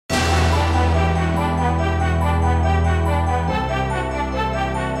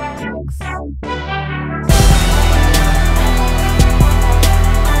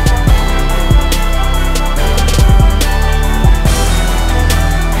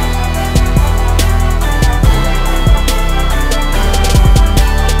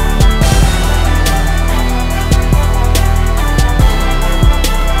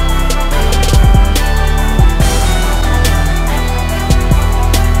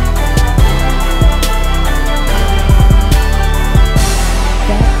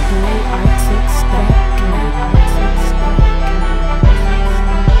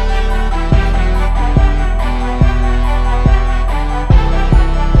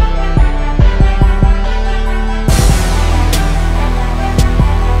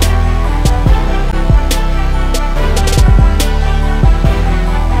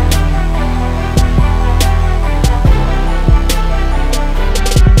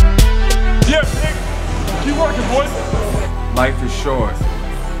short.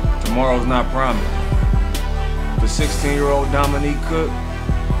 Tomorrow's not promised. The 16-year-old Dominique Cook,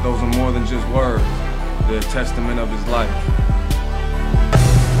 those are more than just words. They're a testament of his life.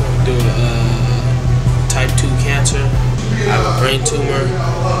 Doing type 2 cancer. I have a brain tumor,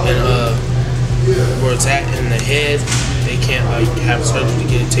 and where it's at in the head, they can't have surgery to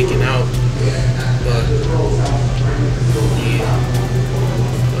get it taken out.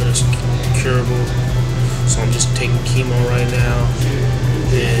 But it's curable. So I'm just taking chemo right now.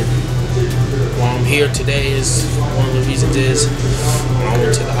 And while I'm here today, is one of the reasons is when I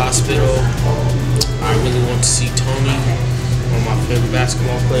went to the hospital, I really want to see Tony, one of my favorite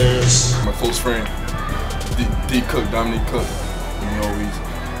basketball players. My close friend, D Cook, Dominique Cook. You know, he's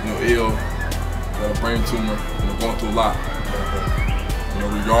ill, got a brain tumor, going through a lot.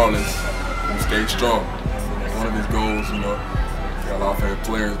 Regardless, he stayed strong. One of his goals, he got a lot of favorite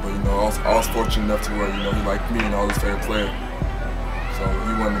players, but I was fortunate enough to where he liked me and all his favorite players. So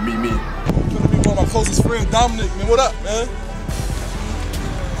he wanted to meet me. I'm gonna be one of my closest friends, Dominique. Man, what up, man?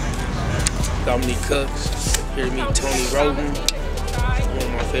 Dominique Cook, here to meet Tony WROTEN, one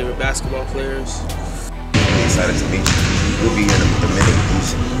of my favorite basketball players. I'm excited to meet you. We'll be here in a minute.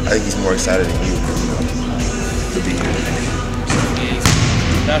 I think he's more excited than you. He'll be here in a minute.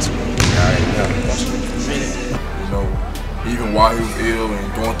 Basketball. Even while he was ill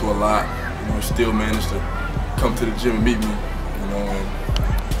and going through a lot, he still managed to come to the gym and meet me.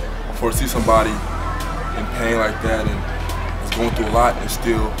 And for to see somebody in pain like that and is going through a lot and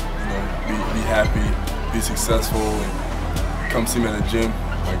still, be happy, be successful, and come see me at the gym,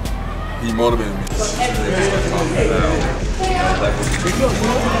 he motivated me.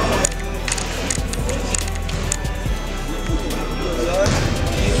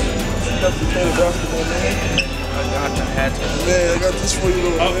 Man, I got this for you,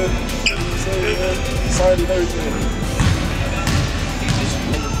 though, man. Signed and everything.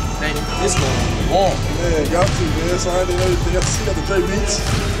 This one warm. Man, got to, man. Signed and everything. Got to see, got the Dre beats.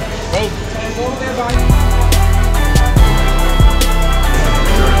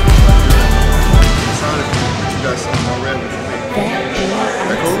 You got something already.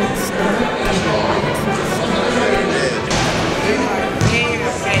 That cool?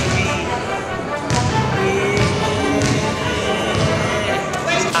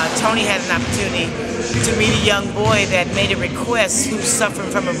 Tony had an opportunity to meet a young boy that made a request who's suffering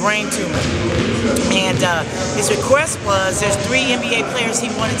from a brain tumor. And his request was there's 3 NBA players he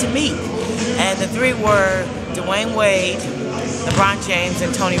wanted to meet. And the 3 were Dwayne Wade, LeBron James,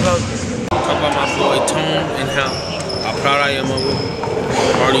 and Tony WROTEN. Talk about my boy Tone and how proud I am of him.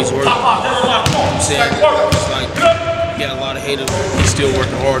 Marty's work. I'm saying it's like he got a lot of haters. He's still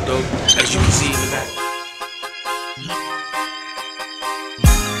working hard though, as you can see in the back.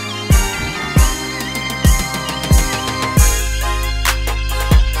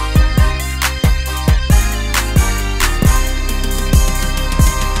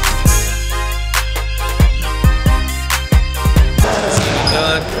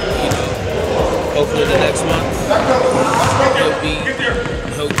 Hopefully the next month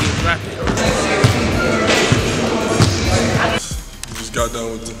he'll get rapping. We just got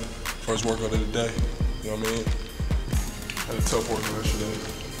done with the first workout of the day. You know what I mean? Had a tough workout yesterday.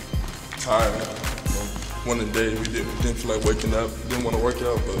 Tired. One of the days we didn't feel like waking up. Didn't want to work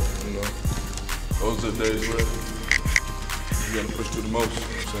out, but those are the days where you gotta push through the most. You know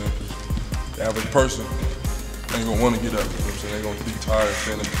what I'm saying? 'Cause the average person ain't gonna want to get up. You know what I'm saying? They're gonna be tired,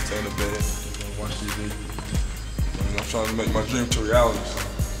 stay in the bed. Watch TV. I'm trying to make my dream to reality.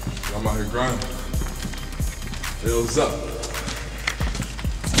 I'm out here grinding. Bills up.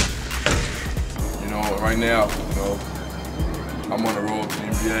 Right now, I'm on the road to the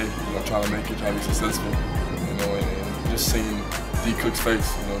NBA. I'm trying to make it, trying to be successful. And just seeing D Cook's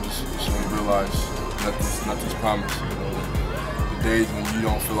face, just when you realize nothing's promised. The days when you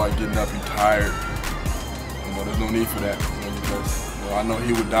don't feel like getting up, you're tired. There's no need for that. Because I know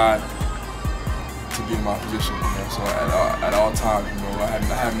he would die to be in my position, so at all times,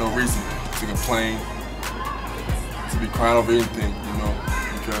 I have no reason to complain, to be crying over anything,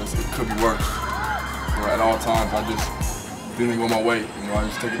 because it could be worse. So at all times, I just didn't go my way, I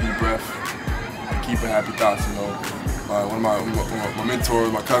just take a deep breath and keep happy thoughts, One of my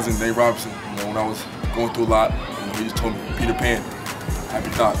mentors, my cousin, Dave Robinson, when I was going through a lot, he just told me, Peter Pan, happy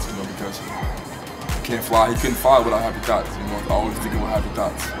thoughts, because you can't fly, he couldn't fly without happy thoughts, always thinking about happy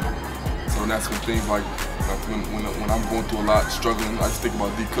thoughts. So that's when things like when I'm going through a lot, struggling, I just think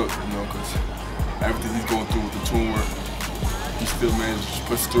about D Cook, because everything he's going through with the tumor, he still managed to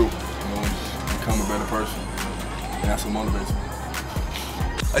push through, and become a better person. And that's what motivates me.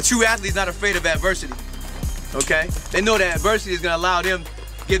 A true athlete is not afraid of adversity. Okay? They know that adversity is gonna allow them,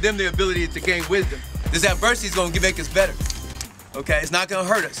 give them the ability to gain wisdom. This adversity is gonna make us better. Okay? It's not gonna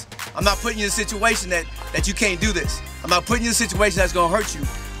hurt us. I'm not putting you in a situation that you can't do this. I'm not putting you in a situation that's gonna hurt you.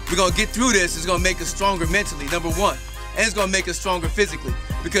 We're gonna get through this. It's gonna make us stronger mentally, number one. And it's gonna make us stronger physically.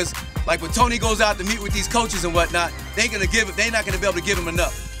 Because like when Tony goes out to meet with these coaches and whatnot, they're not gonna be able to give him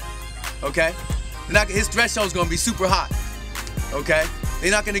enough. Okay? His threshold's gonna be super hot. Okay?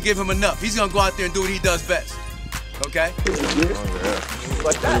 They're not gonna give him enough. He's gonna go out there and do what he does best. Okay?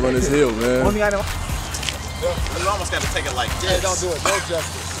 Like that. Run his heel, man. Only I know. You almost got to take it like this. They don't do it no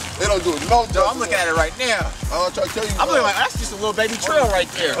justice. They don't do it no justice. Yo, I'm looking at it right now. I'm trying to tell you. I'm looking like, that's just a little baby trail right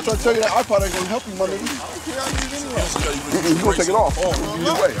there. I'm trying to tell you that iPod ain't going to help you, my nigga. You're going to take it off. Oh,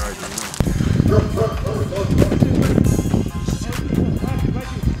 either way.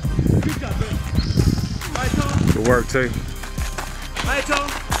 Good work, T. Right, Tony?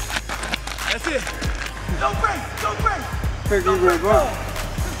 That's it. Don't break. Take it, bro.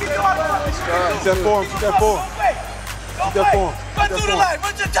 Step forward. Step forward. Step forward. Run through the line.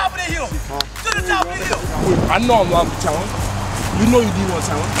 Run to the top of the hill. To the top of the hill. I know I'm a lot of talent. You know you D1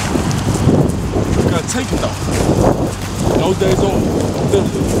 talent. You gotta take it though. Those days over.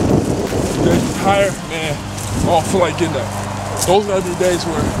 Days higher, man. I don't feel like getting up. Those gotta be the days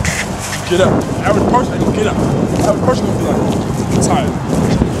where you get up. The average person ain't gonna get up. The average person gonna be like, I'm tired.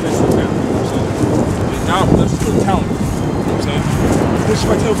 Now I'm just for the talent. You know what I'm saying? This is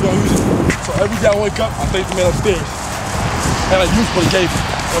my tail, we don't use it. So every day I wake up, I thank the man upstairs. And I use what he gave me. You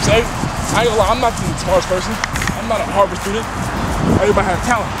know what I'm saying? I ain't gonna lie, I'm not the smartest person. I'm not a Harvard student. Everybody has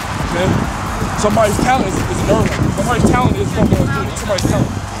talent. Man. Somebody's talent is a nerd. Somebody's talent is somebody's student. Somebody's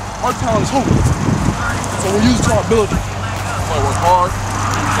talent. Our talent is hoop. So we use it to our ability. So I work hard,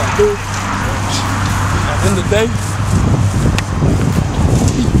 what I do. At the end of the day,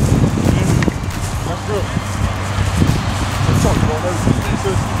 that's real. That's something, bro. That's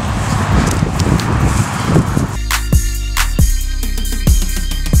it.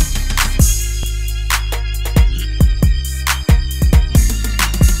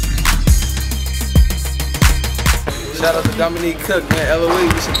 Shout out to Dominique Cook, man. L.O.E,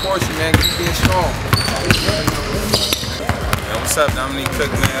 we support you, man. Keep being strong. Yo, what's up, Dominique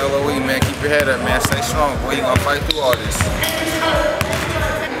Cook, man? L.O.E, man. Keep your head up, man. Stay strong, boy. You gonna fight through all this.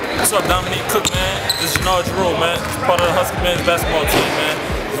 What's up, Dominique Cook, man? This is L.O.E, man. Part of the Husky men's basketball team, man.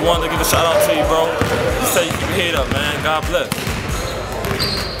 Just wanted to give a shout out to you, bro. Just say you keep your head up, man. God bless.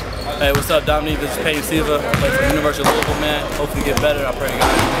 Hey, what's up, Dominique? This is Payne Silva. I play for the University of Louisville, man. Hopefully get better. I pray to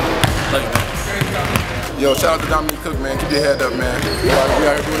God. Love you, man. Yo, shout out to Dominique Cook, man. Keep your head up, man. We out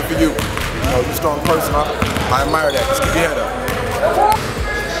here doing it for you. You know, you're a strong person. I admire that. Just keep your head up.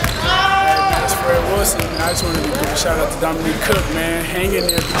 It's Fred Wilson. I just wanted to give a shout out to Dominique Cook, man. Hang in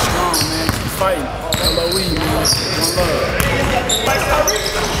there, be strong, man. Keep fighting. L.O.E, man. One love.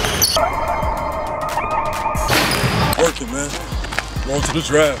 Working, man. Going to the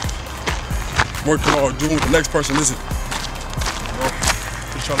draft. Working hard, doing what the next person isn't. You know,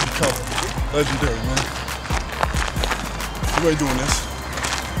 just trying to become legendary, man. You ain't doing this.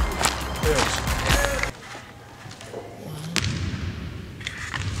 Yes.